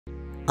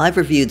I've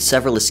reviewed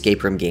several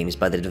escape room games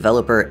by the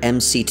developer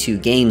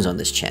MC2 Games on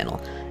this channel,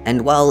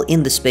 and while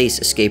In the Space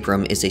Escape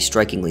Room is a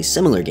strikingly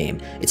similar game,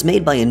 it's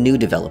made by a new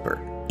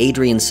developer,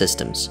 ARI'S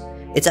Systems.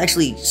 It's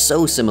actually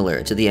so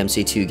similar to the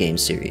MC2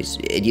 Games series.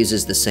 It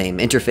uses the same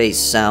interface,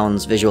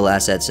 sounds, visual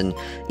assets, and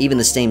even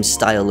the same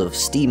style of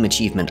Steam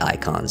achievement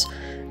icons,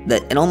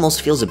 that it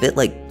almost feels a bit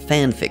like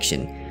fan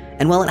fiction.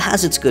 And while it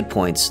has its good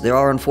points, there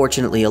are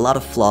unfortunately a lot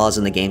of flaws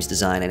in the game's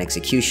design and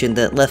execution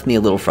that left me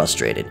a little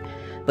frustrated.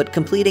 But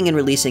completing and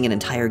releasing an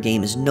entire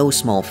game is no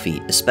small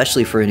feat,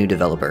 especially for a new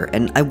developer,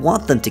 and I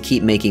want them to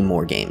keep making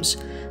more games.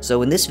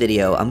 So in this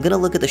video, I'm gonna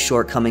look at the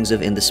shortcomings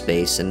of In the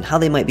Space and how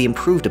they might be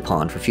improved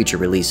upon for future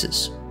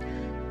releases.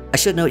 I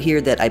should note here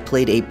that I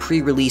played a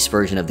pre-release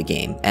version of the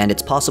game, and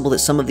it's possible that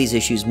some of these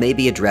issues may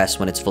be addressed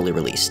when it's fully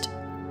released.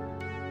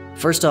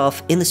 First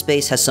off, In the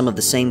Space has some of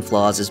the same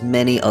flaws as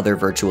many other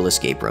virtual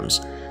escape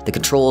rooms. The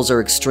controls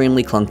are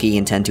extremely clunky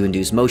and tend to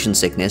induce motion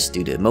sickness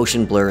due to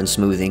motion blur and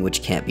smoothing,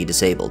 which can't be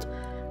disabled.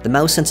 The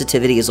mouse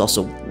sensitivity is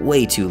also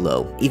way too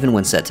low, even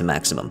when set to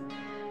maximum.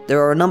 There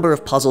are a number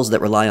of puzzles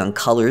that rely on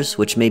colors,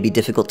 which may be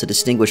difficult to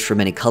distinguish for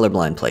many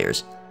colorblind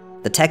players.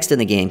 The text in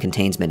the game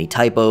contains many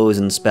typos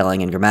and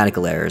spelling and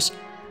grammatical errors.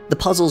 The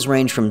puzzles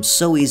range from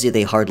so easy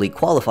they hardly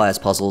qualify as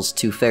puzzles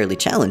to fairly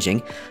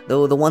challenging,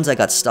 though the ones I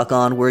got stuck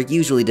on were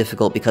usually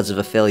difficult because of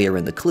a failure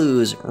in the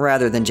clues,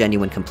 rather than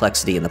genuine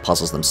complexity in the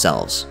puzzles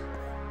themselves.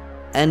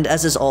 And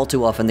as is all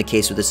too often the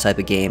case with this type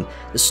of game,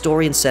 the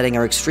story and setting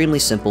are extremely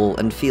simple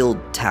and feel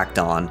tacked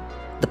on.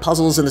 The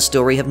puzzles and the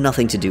story have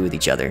nothing to do with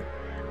each other.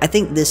 I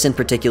think this in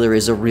particular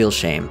is a real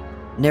shame.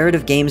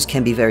 Narrative games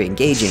can be very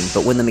engaging,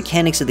 but when the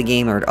mechanics of the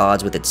game are at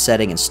odds with its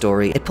setting and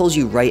story, it pulls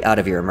you right out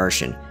of your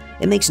immersion.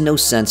 It makes no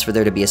sense for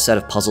there to be a set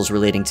of puzzles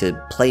relating to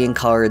playing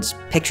cards,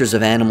 pictures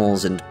of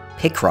animals, and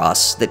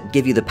Picross that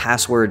give you the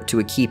password to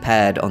a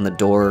keypad on the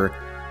door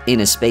in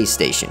a space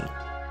station.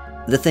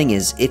 The thing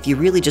is, if you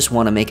really just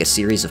want to make a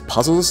series of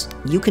puzzles,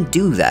 you can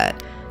do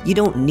that. You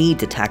don't need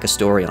to tack a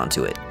story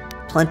onto it.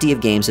 Plenty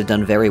of games have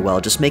done very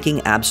well just making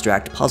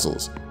abstract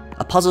puzzles.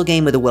 A puzzle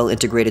game with a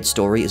well-integrated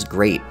story is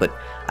great, but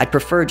I'd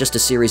prefer just a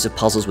series of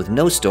puzzles with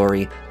no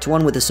story to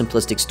one with a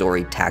simplistic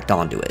story tacked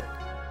onto it.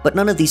 But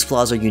none of these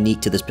flaws are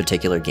unique to this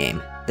particular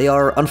game. They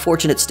are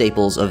unfortunate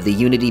staples of the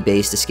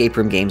Unity-based escape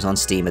room games on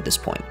Steam at this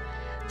point.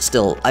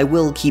 Still, I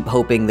will keep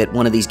hoping that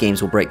one of these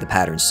games will break the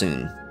pattern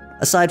soon.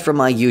 Aside from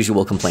my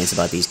usual complaints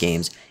about these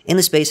games, In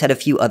the Space had a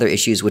few other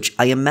issues which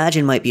I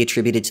imagine might be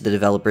attributed to the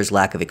developer's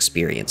lack of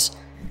experience.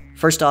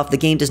 First off, the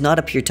game does not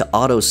appear to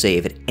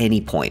auto-save at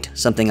any point,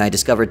 something I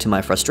discovered to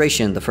my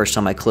frustration the first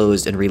time I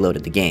closed and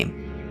reloaded the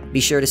game. Be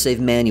sure to save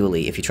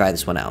manually if you try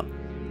this one out.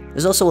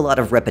 There's also a lot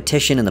of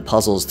repetition in the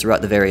puzzles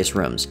throughout the various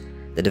rooms.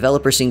 The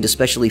developer seemed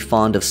especially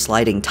fond of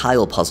sliding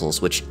tile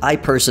puzzles, which I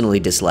personally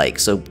dislike,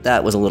 so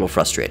that was a little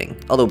frustrating.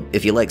 Although,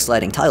 if you like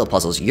sliding tile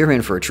puzzles, you're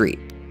in for a treat.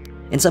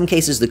 In some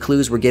cases, the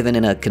clues were given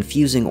in a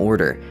confusing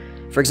order.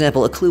 For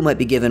example, a clue might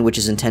be given which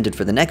is intended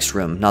for the next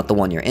room, not the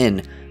one you're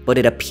in, but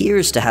it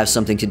appears to have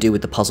something to do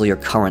with the puzzle you're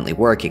currently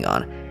working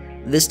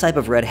on. This type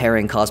of red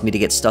herring caused me to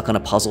get stuck on a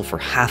puzzle for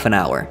half an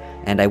hour,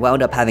 and I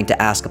wound up having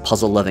to ask a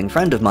puzzle-loving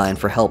friend of mine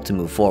for help to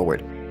move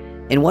forward.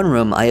 In one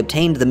room, I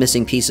obtained the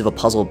missing piece of a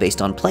puzzle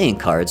based on playing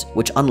cards,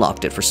 which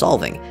unlocked it for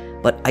solving,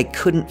 but I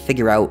couldn't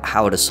figure out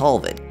how to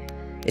solve it.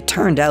 It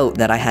turned out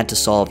that I had to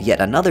solve yet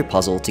another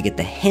puzzle to get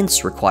the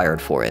hints required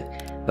for it,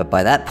 but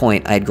by that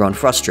point I had grown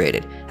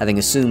frustrated, having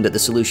assumed that the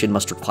solution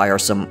must require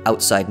some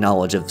outside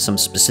knowledge of some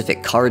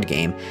specific card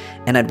game,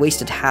 and I'd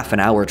wasted half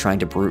an hour trying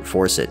to brute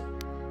force it.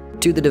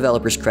 To the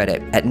developer's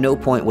credit, at no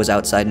point was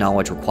outside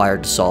knowledge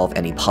required to solve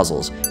any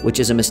puzzles, which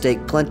is a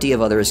mistake plenty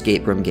of other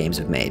escape room games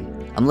have made.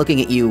 I'm looking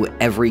at you,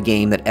 every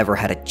game that ever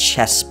had a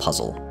chess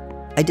puzzle.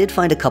 I did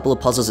find a couple of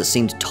puzzles that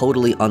seemed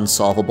totally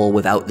unsolvable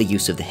without the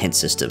use of the hint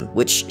system,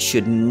 which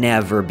should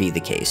never be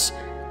the case.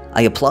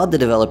 I applaud the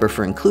developer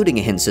for including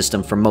a hint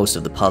system for most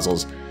of the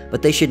puzzles,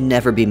 but they should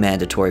never be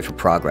mandatory for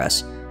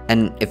progress,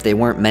 and if they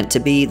weren't meant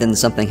to be, then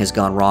something has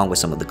gone wrong with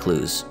some of the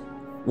clues.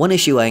 One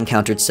issue I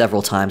encountered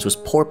several times was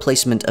poor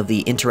placement of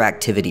the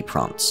interactivity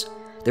prompts.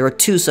 There are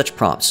two such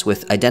prompts,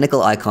 with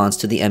identical icons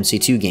to the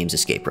MC2 Games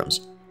escape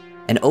rooms.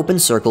 An open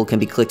circle can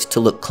be clicked to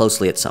look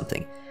closely at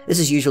something. This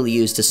is usually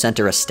used to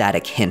center a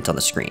static hint on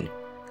the screen.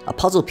 A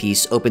puzzle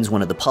piece opens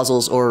one of the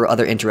puzzles or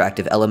other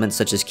interactive elements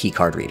such as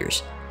keycard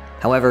readers.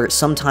 However,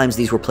 sometimes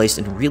these were placed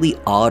in really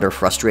odd or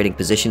frustrating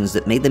positions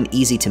that made them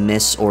easy to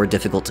miss or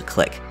difficult to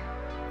click.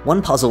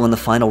 One puzzle in the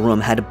final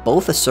room had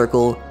both a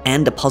circle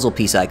and a puzzle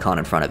piece icon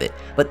in front of it,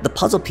 but the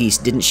puzzle piece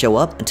didn't show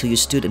up until you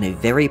stood in a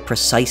very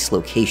precise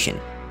location.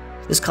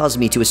 This caused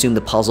me to assume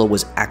the puzzle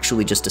was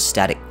actually just a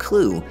static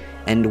clue,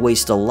 and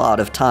waste a lot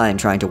of time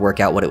trying to work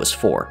out what it was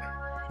for.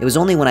 It was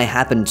only when I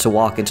happened to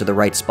walk into the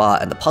right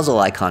spot and the puzzle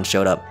icon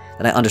showed up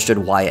that I understood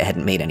why it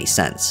hadn't made any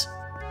sense.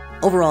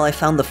 Overall, I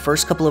found the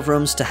first couple of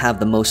rooms to have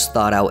the most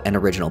thought out and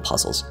original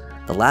puzzles.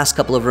 The last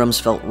couple of rooms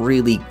felt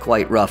really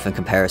quite rough in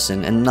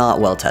comparison and not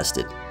well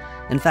tested.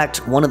 In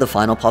fact, one of the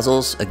final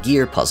puzzles, a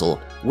gear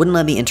puzzle, wouldn't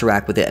let me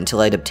interact with it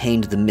until I'd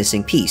obtained the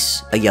missing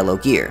piece, a yellow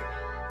gear.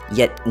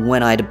 Yet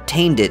when I'd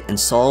obtained it and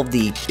solved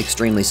the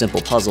extremely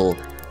simple puzzle,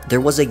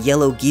 there was a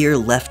yellow gear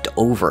left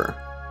over.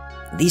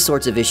 These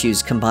sorts of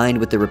issues, combined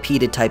with the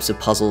repeated types of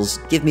puzzles,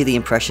 give me the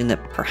impression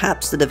that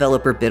perhaps the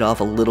developer bit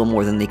off a little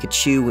more than they could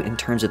chew in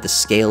terms of the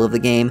scale of the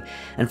game,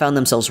 and found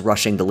themselves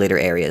rushing the later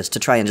areas to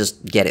try and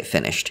just get it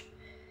finished.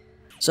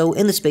 So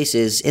In the Space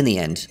is, in the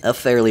end, a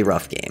fairly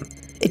rough game.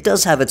 It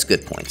does have its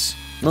good points.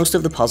 Most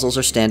of the puzzles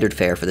are standard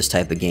fare for this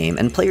type of game,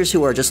 and players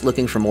who are just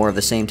looking for more of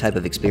the same type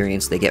of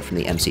experience they get from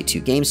the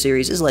MC2 game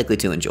series is likely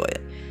to enjoy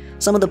it.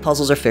 Some of the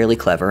puzzles are fairly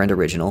clever and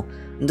original,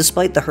 and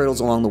despite the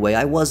hurdles along the way,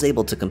 I was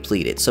able to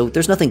complete it, so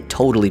there's nothing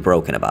totally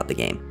broken about the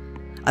game.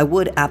 I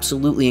would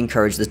absolutely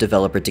encourage this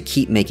developer to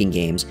keep making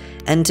games,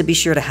 and to be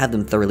sure to have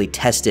them thoroughly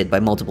tested by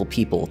multiple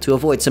people to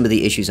avoid some of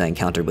the issues I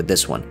encountered with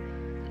this one.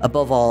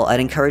 Above all, I'd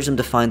encourage them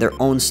to find their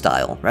own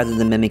style, rather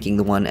than mimicking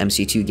the one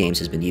MC2 Games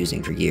has been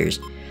using for years.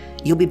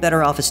 You'll be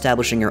better off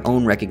establishing your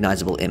own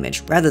recognizable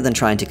image, rather than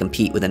trying to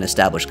compete with an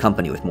established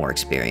company with more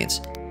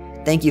experience.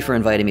 Thank you for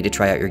inviting me to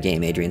try out your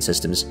game, ARI'S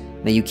Systems.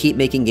 May you keep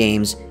making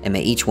games, and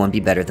may each one be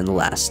better than the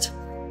last.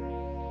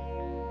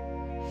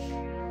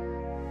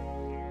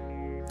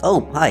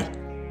 Oh, hi.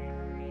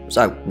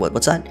 Sorry,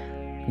 what's that?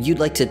 You'd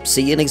like to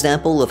see an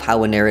example of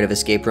how a narrative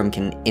escape room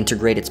can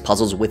integrate its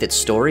puzzles with its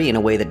story in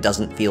a way that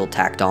doesn't feel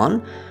tacked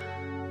on?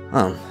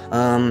 Oh,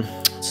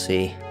 let's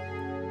see.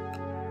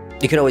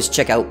 You can always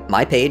check out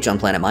my page on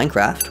Planet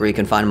Minecraft, where you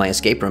can find my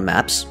escape room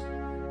maps.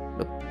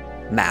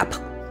 Map.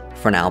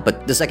 For now,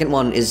 but the second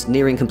one is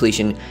nearing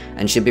completion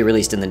and should be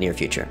released in the near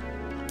future.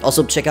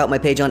 Also, check out my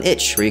page on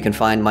itch, where you can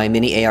find my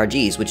mini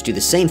ARGs, which do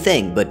the same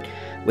thing, but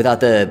without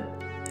the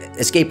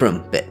escape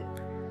room bit.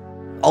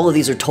 All of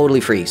these are totally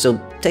free, so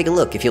take a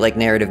look if you like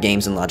narrative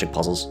games and logic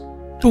puzzles.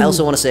 I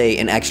also want to say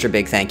an extra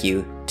big thank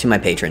you to my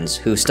patrons,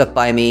 who stuck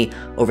by me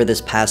over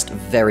this past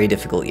very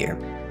difficult year.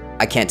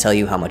 I can't tell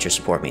you how much your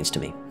support means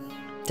to me.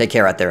 Take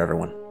care out there,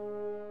 everyone.